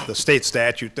the state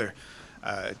statute there.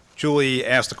 Julie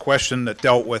asked a question that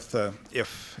dealt with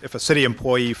if a city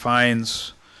employee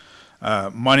finds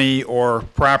money or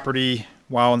property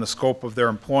while in the scope of their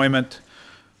employment,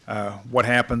 what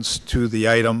happens to the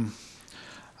item?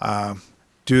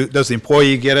 Does the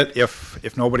employee get it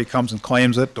if nobody comes and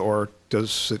claims it, or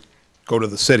does it go to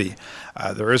the city?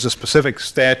 There is a specific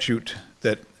statute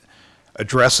that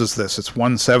addresses this. It's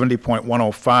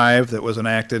 170.105 that was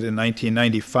enacted in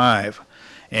 1995,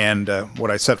 and what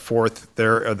I set forth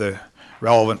there are the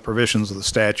relevant provisions of the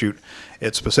statute.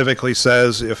 It specifically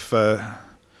says if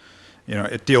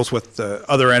it deals with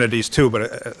other entities too, but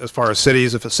as far as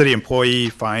cities, if a city employee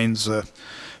finds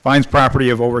property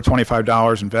of over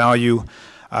 $25 in value,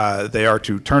 they are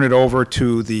to turn it over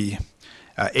to the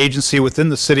agency within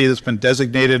the city that's been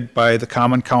designated by the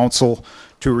Common Council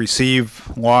to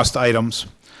receive lost items.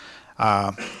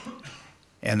 And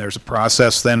there's a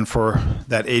process then for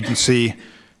that agency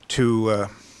to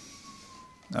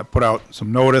put out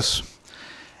some notice.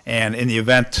 And in the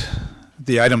event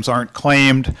the items aren't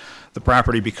claimed, the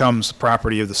property becomes the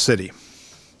property of the city.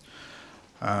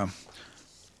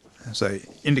 As I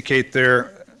indicate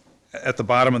there at the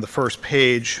bottom of the first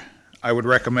page, I would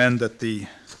recommend that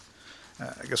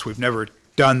I guess we've never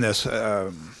done this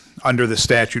under the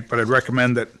statute, but I'd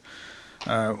recommend that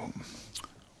the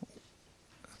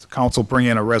council bring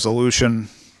in a resolution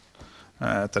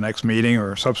at the next meeting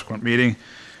or a subsequent meeting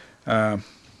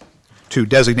to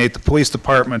designate the police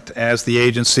department as the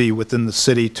agency within the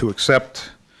city to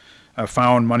accept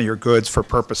found money or goods for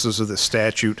purposes of this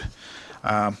statute.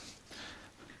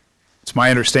 It's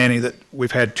my understanding that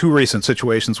we've had two recent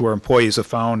situations where employees have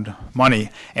found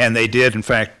money, and they did, in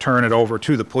fact, turn it over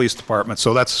to the police department.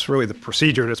 So that's really the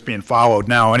procedure that's being followed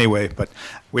now anyway, but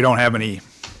we don't have any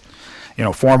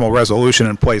formal resolution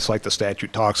in place like the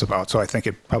statute talks about, so I think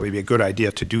it'd probably be a good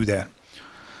idea to do that.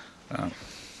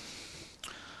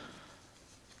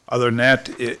 Other than that,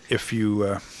 if you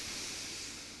have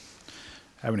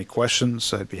any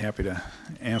questions, I'd be happy to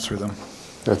answer them.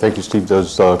 Thank you, Steve.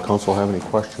 Does council have any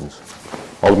questions?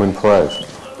 Alderman Perez.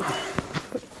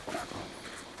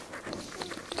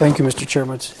 Thank you, Mr.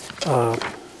 Chairman.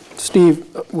 Steve,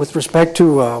 with respect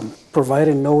to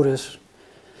providing notice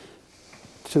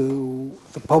to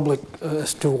the public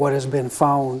as to what has been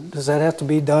found, does that have to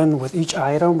be done with each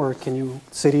item, or can you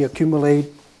city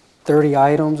accumulate 30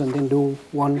 items and then do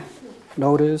one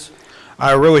notice?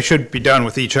 It really should be done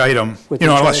with each item,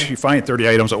 unless you find 30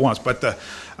 items at once. But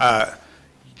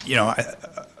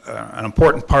an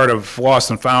important part of lost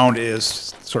and found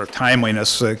is sort of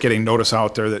timeliness, getting notice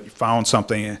out there that you found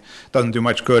something. It doesn't do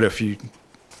much good if you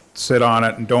sit on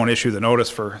it and don't issue the notice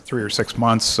for 3 or 6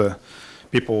 months.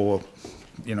 people will,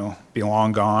 you know, be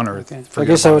long gone or Okay. I forget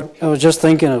guess about it. I was just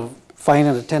thinking of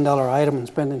finding a $10 item and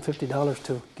spending $50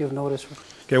 to give notice.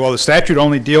 Okay, well, the statute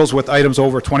only deals with items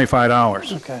over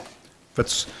 $25. Okay.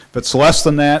 If it's less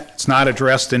than that, it's not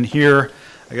addressed in here.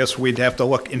 I guess we'd have to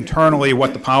look internally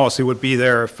what the policy would be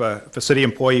there if a city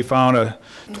employee found a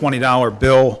 $20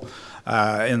 bill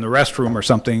in the restroom or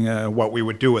something, what we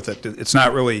would do with it. It's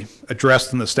not really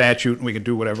addressed in the statute, and we can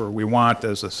do whatever we want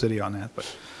as a city on that,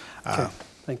 but. Okay,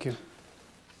 thank you.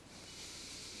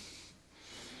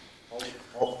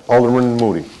 Alderman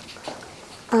Moody.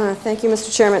 Thank you,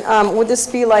 Mr. Chairman. Would this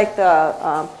be like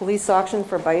the police auction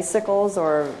for bicycles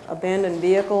or abandoned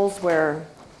vehicles where?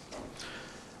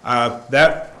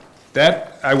 That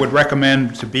I would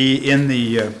recommend to be in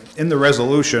the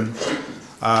resolution.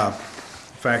 In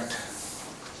fact,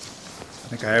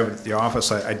 I think I have it at the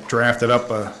office. I drafted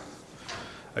up a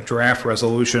draft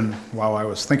resolution while I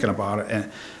was thinking about it.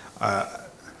 And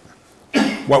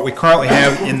what we currently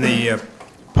have in the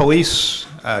police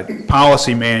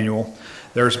policy manual,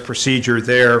 there's a procedure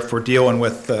there for dealing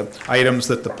with items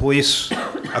that the police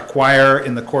acquire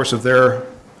in the course of their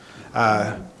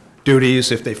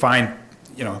duties. If they find,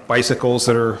 you know, bicycles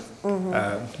that are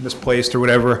misplaced or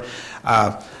whatever,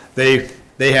 they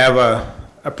have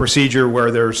a procedure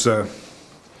where they're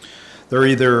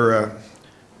either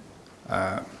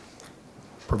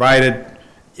provided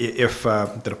if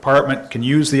the department can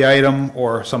use the item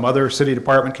or some other city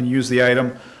department can use the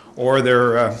item, or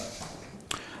they're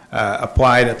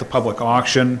applied at the public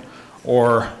auction,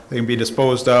 or they can be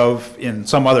disposed of in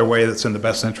some other way that's in the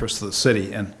best interest of the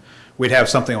city. And we'd have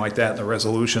something like that in the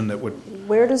resolution that would.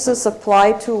 Where does this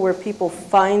apply to where people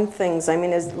find things? I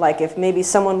mean, is like if maybe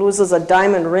someone loses a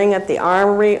diamond ring at the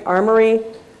armory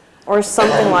or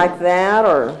something like that,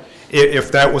 or?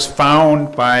 If that was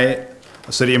found by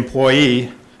a city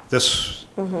employee, the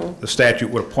statute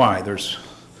would apply.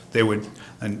 They would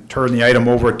and turn the item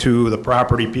over to the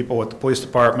property people at the police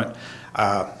department.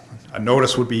 A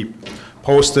notice would be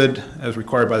posted as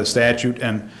required by the statute,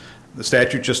 and the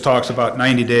statute just talks about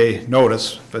 90-day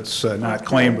notice. If it's not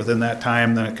claimed within that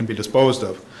time, then it can be disposed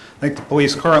of. I think the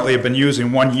police currently have been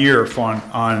using 1 year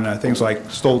on things like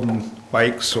stolen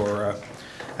bikes or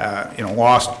you know,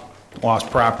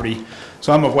 lost property.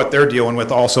 Some of what they're dealing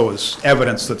with also is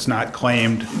evidence that's not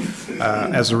claimed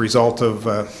as a result of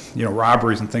you know,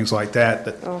 robberies and things like that.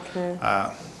 Okay.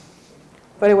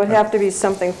 But it would have to be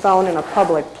something found in a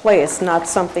public place, not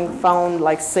something found,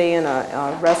 like, say, in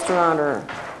a restaurant or.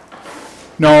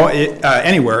 No,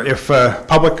 anywhere. If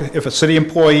a city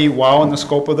employee, while in the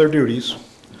scope of their duties,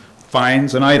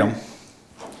 finds an item,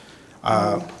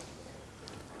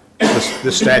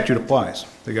 this statute applies.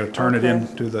 They got to turn it in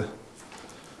to the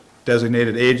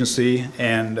designated agency,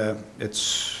 and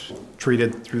it's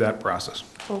treated through that process.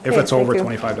 Okay, if it's over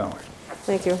thank you. $25.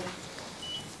 Thank you.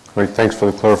 Great, thanks for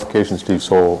the clarification, Steve.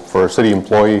 So for a city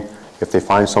employee, if they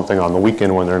find something on the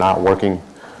weekend when they're not working,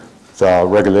 the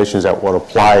regulations that would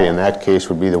apply in that case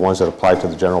would be the ones that apply to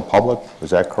the general public? Is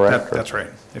that correct? That's right.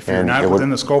 If you're not within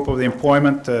the scope of the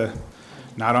employment,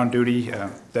 not on duty,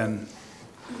 then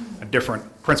a different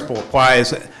principle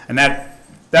applies. And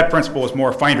that principle is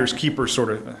more finders keepers, sort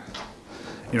of,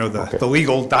 you know, the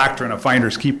legal doctrine of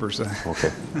finders keepers.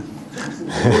 Okay.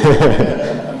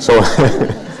 So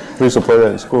we used to play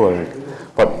that in school, I think.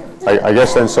 But I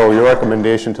guess then, so your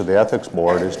recommendation to the ethics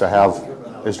board is to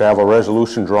have a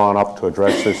resolution drawn up to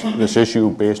address this issue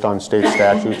based on state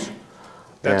statutes.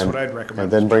 That's what I'd recommend.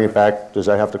 And then bring it back. Does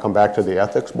that have to come back to the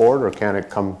ethics board, or can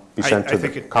it be sent to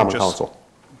the common council?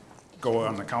 Go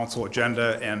on the council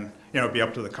agenda, and, you know, it'd be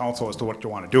up to the council as to what you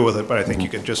want to do with it. But I think you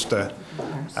could just have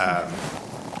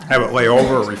it lay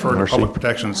over, or refer to public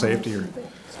protection and safety, or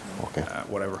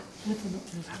whatever.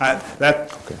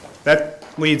 That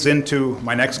leads into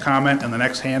my next comment and the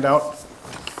next handout.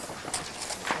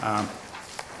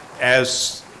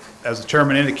 As the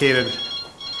chairman indicated, it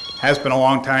has been a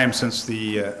long time since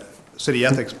the city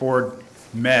ethics board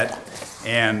met,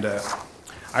 and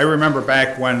I remember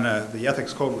back when the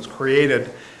ethics code was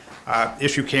created,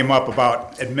 issue came up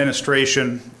about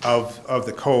administration of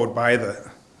the code by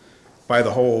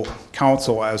the whole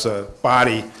council as a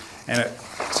body, and it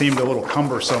seemed a little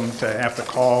cumbersome to have to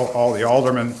call all the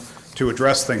aldermen to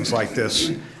address things like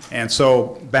this. And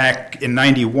so back in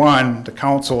 '91, the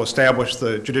council established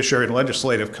the Judiciary and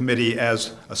Legislative Committee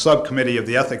as a subcommittee of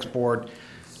the Ethics Board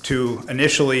to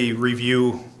initially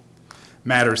review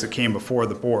matters that came before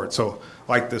the board. So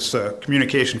like this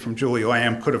communication from Julie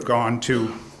Lamb could have gone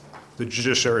to the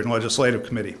Judiciary and Legislative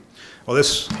Committee. Well,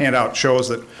 this handout shows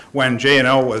that when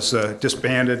J&L was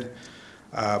disbanded,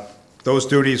 those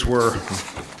duties were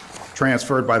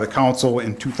transferred by the council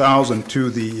in 2000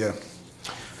 to the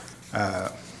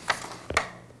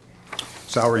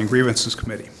Salary and Grievances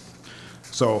Committee.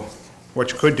 So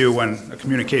what you could do when a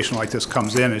communication like this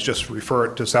comes in is just refer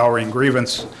it to Salary and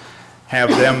Grievance, have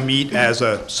them meet as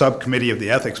a subcommittee of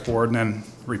the Ethics Board, and then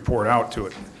report out to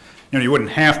it. You know, you wouldn't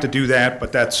have to do that,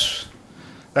 but that's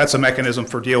a mechanism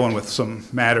for dealing with some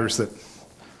matters that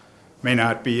may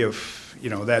not be of, you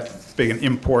know, that big an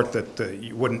import that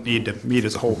you wouldn't need to meet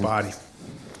as a whole body.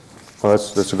 Well,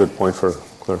 that's a good point for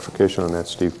clarification on that,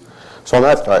 Steve. So on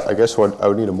that, I guess I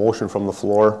would need a motion from the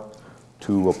floor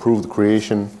to approve the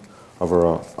creation of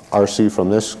a RC from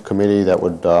this committee that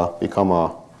would become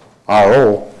a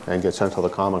RO and get sent to the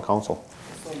Common Council.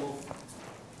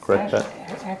 Correct that?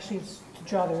 Actually, it's to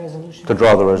draw the resolution. To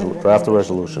draw the resolution, draft the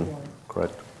resolution,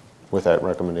 correct, with that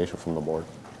recommendation from the board.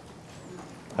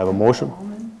 Have a motion?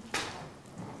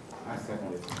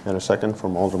 And a second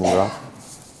from Alderman Graff.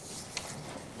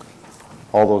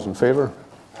 All those in favor?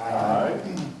 Aye.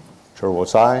 Chair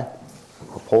votes aye.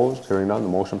 Opposed? Hearing none, the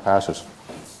motion passes.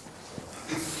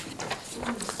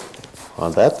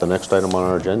 On that, the next item on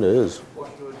our agenda is.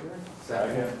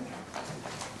 Second.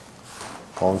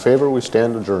 All in favor? We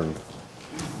stand adjourned.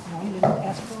 No, you didn't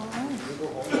ask for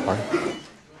a round. Pardon?